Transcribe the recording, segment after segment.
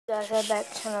Guys, I'm back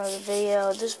to another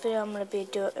video. This video I'm gonna be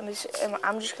doing.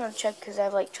 I'm just gonna check because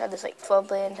I've like tried this like 12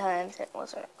 billion times and it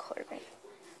wasn't recording.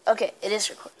 Okay, it is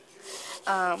recording.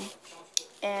 I'm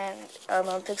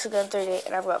on Pixel Gun 38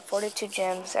 and I've got 42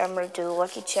 gems. I'm gonna do the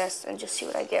lucky chest and just see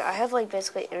what I get. I have like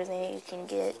basically everything you can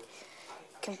get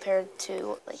compared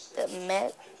to like the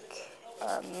mech,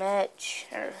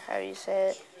 or how do you say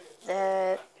it?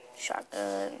 That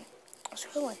shotgun. What's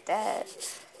going with that?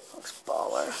 Looks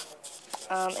baller.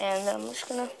 And I'm just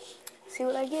gonna see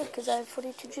what I get because I have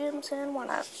 42 gems and why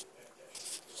not?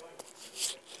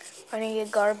 I didn't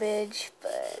get garbage,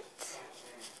 but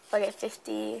if I get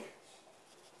 55.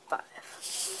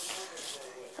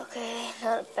 Okay,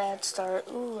 not a bad start.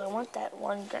 Ooh, I want that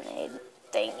one grenade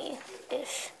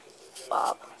thingy-ish.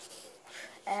 Bob.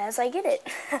 As I get it.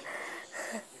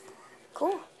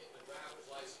 Cool.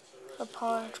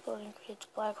 Upon exploding creates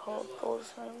black hole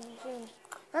pulls.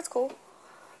 That's cool.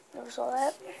 Never saw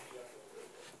that.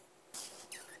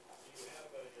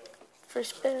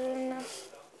 First spin.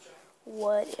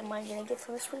 What am I gonna get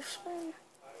for this first spin?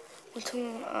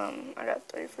 I got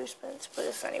 3 free spins, but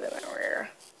it's not even that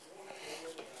rare.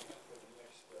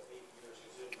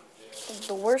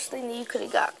 The worst thing that you could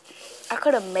have got. I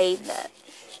could have made that,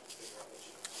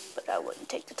 but I wouldn't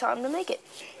take the time to make it.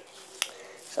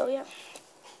 So yeah,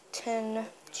 10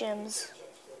 gems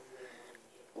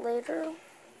later.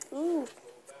 Ooh,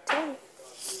 10.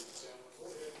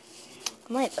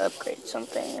 I might upgrade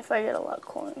something if I get a lot of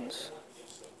coins.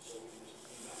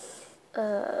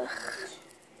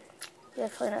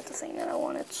 Definitely not the thing that I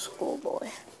wanted. Schoolboy.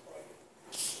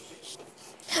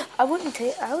 I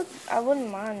wouldn't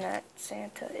mind that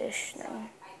Santa-ish thing.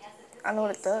 I know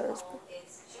what it does.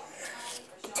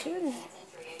 But 10.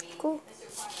 Cool.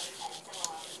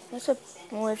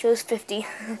 Well, if it was 50,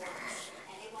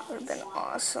 would have been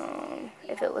awesome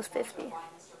if it was 50.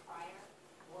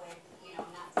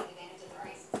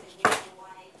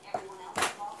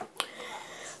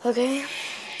 Okay,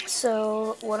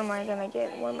 so what am I gonna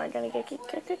get? What am I gonna get?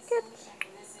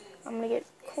 I'm gonna get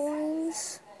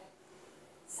coins.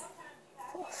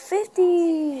 50!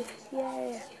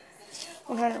 Yay!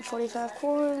 145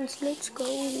 coins. Let's go.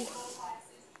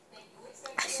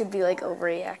 I should be like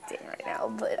overreacting right now,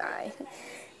 but I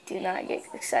do not get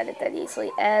excited that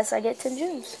easily as I get 10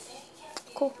 gems.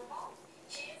 Cool.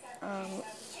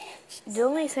 The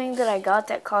only thing that I got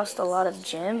that cost a lot of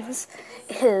gems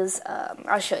is,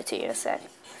 I'll show it to you in a sec,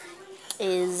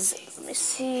 is, let me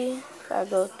see, if I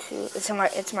go to, it's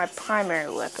my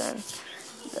primary weapon,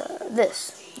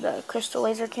 the crystal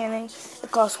laser cannon.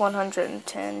 It costs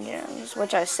 110 gems,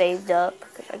 which I saved up,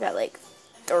 because I got like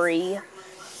 3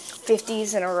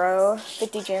 50s in a row,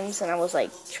 50 gems, and I was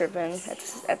like tripping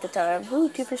at the time. Ooh,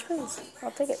 2 free spins,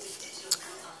 I'll take it.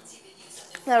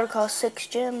 That would cost 6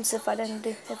 gems if I didn't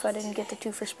get the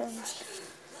 2 for spins.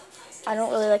 I don't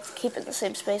really like to keep it in the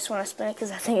same space when I spin it because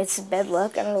I think it's bad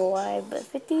luck. I don't know why, but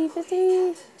 50,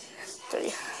 50,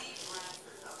 3.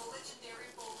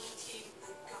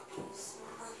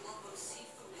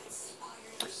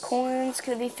 Coins,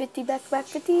 could it be 50 back-to-back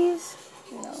 50s?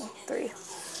 No, 3.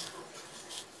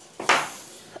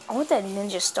 I want that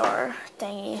ninja star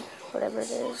thingy, whatever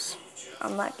it is.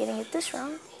 I'm not getting it this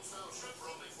round.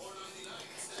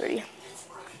 3.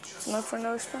 It's enough for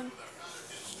another spin.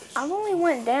 I've only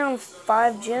went down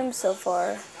 5 gems so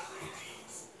far.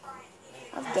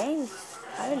 I've gained.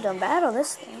 I haven't done bad on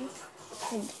this thing.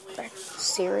 Like,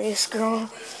 serious, girl.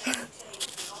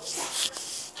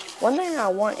 One thing I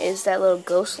want is that little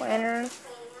ghost lantern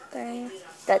thing.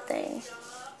 That thing.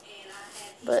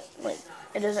 But, like,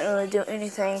 it doesn't really do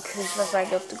anything because if I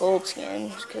get the gold skin,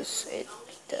 because it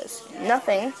does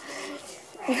nothing.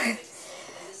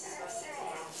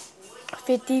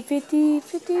 50, 50,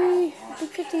 50,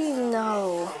 50,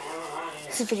 no.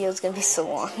 This video is going to be so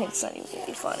long, it's not even going to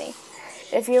be funny.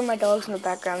 If you hear my dogs in the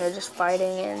background, they're just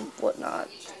fighting and whatnot.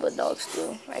 What dogs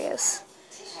do, I guess.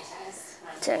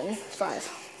 10, 5.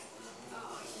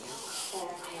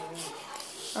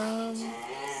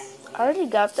 I already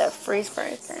got that freeze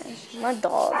spray thing. My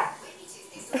dog.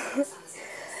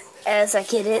 As I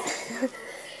get it.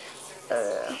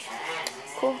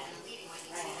 Cool.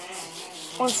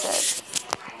 One sec.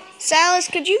 Salas,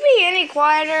 could you be any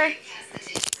quieter?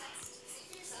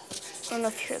 I don't know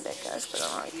if you heard that, guys, but I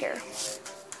don't care.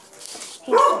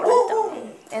 He's sort of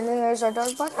dumb. And then there's our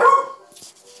dog Bucket.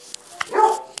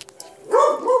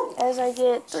 As I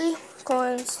get 3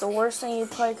 coins, the worst thing you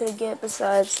probably could get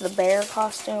besides the bear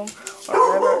costume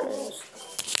or whatever it is.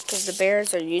 Because the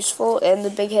bears are useful and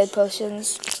the big head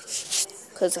potions.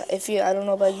 Because I don't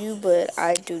know about you, but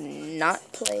I do not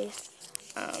play,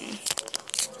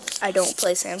 I don't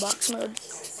play sandbox mode.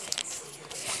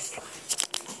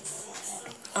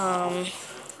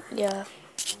 Yeah.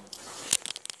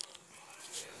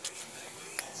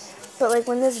 But like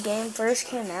when this game first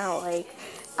came out, like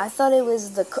I thought it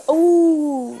was the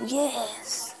oh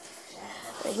yes.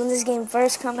 Like when this game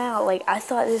first come out, like I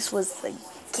thought this was the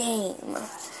game.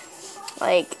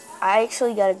 Like I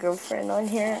actually got a girlfriend on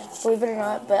here, believe it or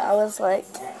not. But I was like,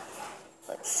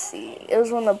 let's see, it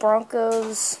was when the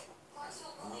Broncos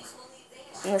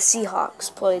and the Seahawks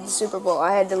played the Super Bowl.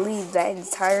 I had to leave that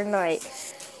entire night.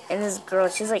 And this girl,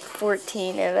 she's like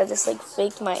 14, and I just like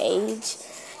faked my age.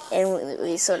 And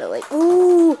we sort of like,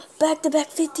 ooh, back-to-back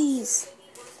 50s.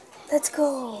 Let's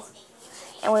go.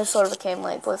 And we sort of became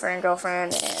like boyfriend and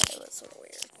girlfriend, and it was sort of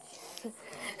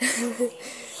weird.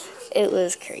 It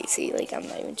was crazy. Like, I'm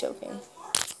not even joking.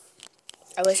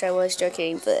 I wish I was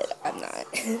joking, but I'm not.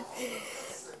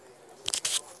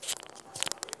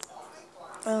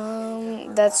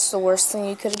 That's the worst thing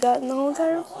you could have gotten the whole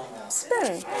entire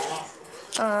spin.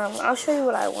 I'll show you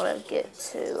what I want to get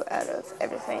to out of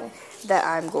everything that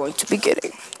I'm going to be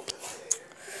getting.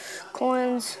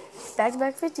 Coins,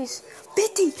 back-to-back 50s.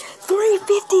 50! 3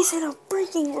 50s in a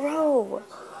freaking row!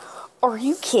 Are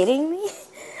you kidding me?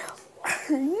 Are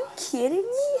you kidding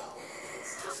me?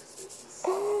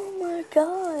 Oh my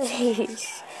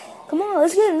gosh. Come on,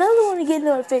 let's get another one to get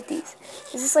another 50s.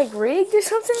 Is this like rigged or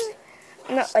something?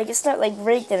 No, like it's not like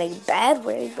rigged in a bad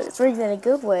way, but it's rigged in a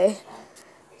good way.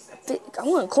 I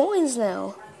want coins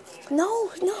now. No,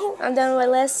 I'm down to my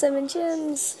last 7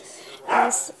 gems.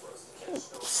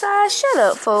 Shut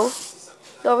up, fool.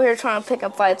 You're over here trying to pick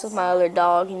up fights with my other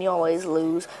dog, and you always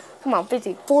lose. Come on,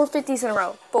 50. 4 50s in a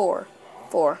row. 4.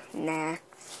 Nah.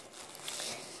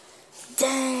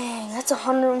 Dang, that's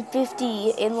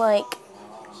 150 in like...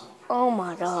 Oh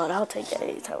my god, I'll take that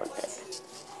anytime with that.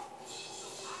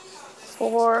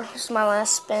 4. This is my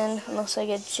last spin, unless I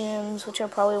get gems, which I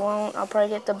probably won't. I'll probably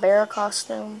get the bear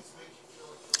costume,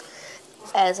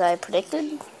 as I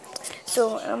predicted.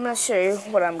 So I'm going to show you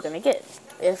what I'm going to get.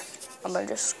 If I'm going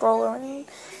to just scroll around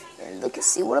and look and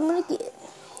see what I'm going to get.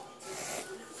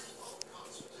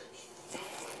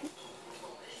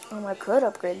 I could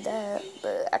upgrade that,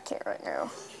 but I can't right now.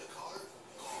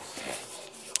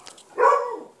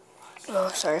 Oh,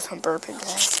 sorry if I'm burping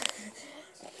that.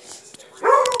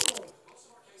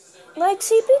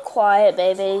 Lexi, be quiet,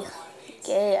 baby.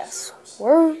 Yes.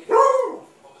 Word. Ooh,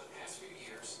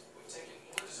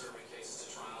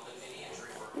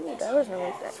 that was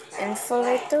really good.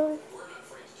 Inflator.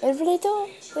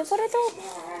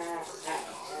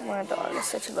 My dog is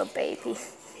such a little baby.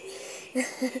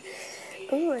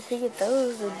 Ooh, I could get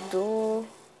those. The dual,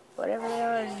 whatever they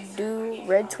are,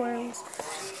 red twins.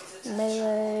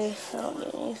 Melee. I don't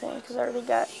need anything because I already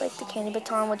got like the candy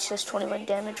baton, which does 21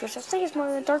 damage, which I think is more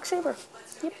than a dark saber.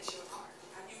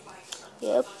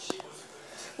 Yep.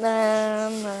 Nah,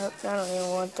 I don't even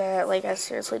want that. Like, I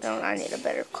seriously don't. I need a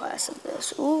better class of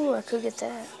this. Ooh, I could get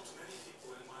that.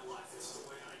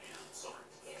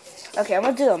 Okay, I'm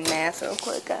gonna do the math real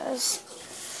quick, guys.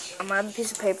 I'm gonna have a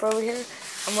piece of paper over here.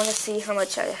 I'm gonna see how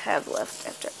much I have left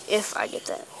after, if I get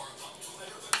that.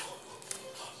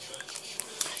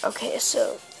 Okay,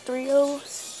 so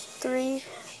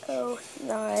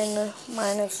 309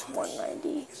 minus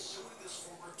 190,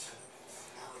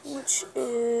 which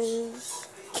is,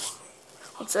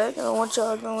 one sec, I don't want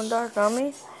y'all going dark on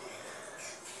me.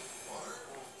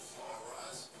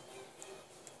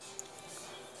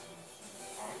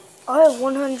 I have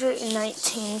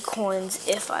 119 coins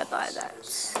if I buy that.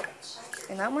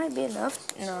 And that might be enough.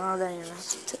 No, that ain't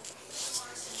enough.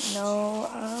 No,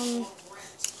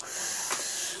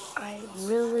 I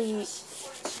really...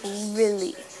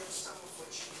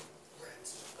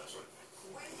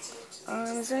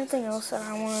 is there anything else that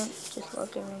I want? Just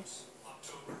looking.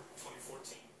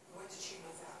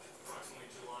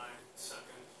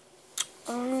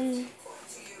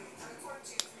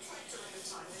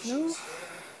 No.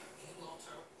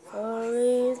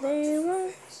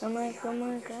 I'm like, oh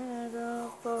my god,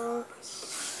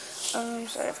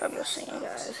 sorry if I'm just singing,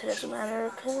 guys. It doesn't matter,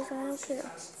 because I don't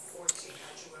care.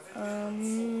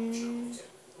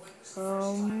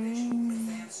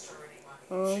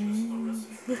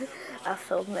 I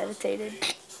felt meditated.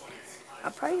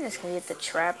 I'm probably just gonna get the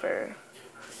trapper.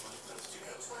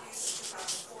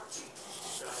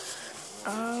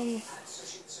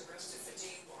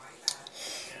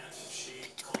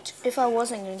 If I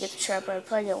wasn't gonna get the trapper, I'd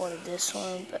probably get one of this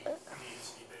one, but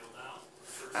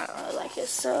I don't really like it,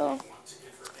 so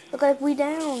look like we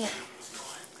down.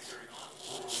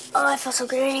 Oh, I feel so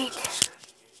great.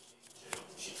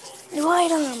 New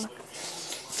item.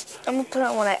 I'm gonna put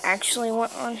on what I actually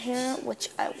want on here,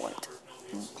 which I want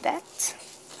that.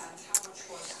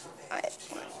 I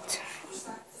want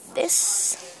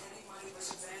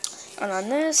And on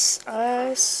this,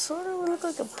 I sort of look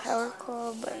like a power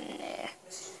claw, but nah.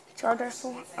 Charge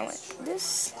rifle, I went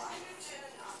this.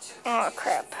 Oh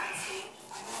crap.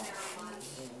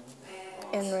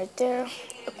 And right there,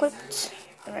 equipped,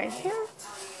 and right here.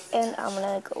 And I'm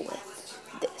gonna go with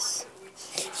this.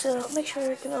 So make sure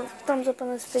you give a thumbs up on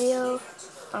this video.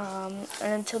 And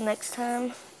until next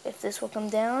time, if this will come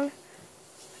down,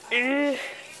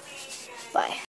 bye.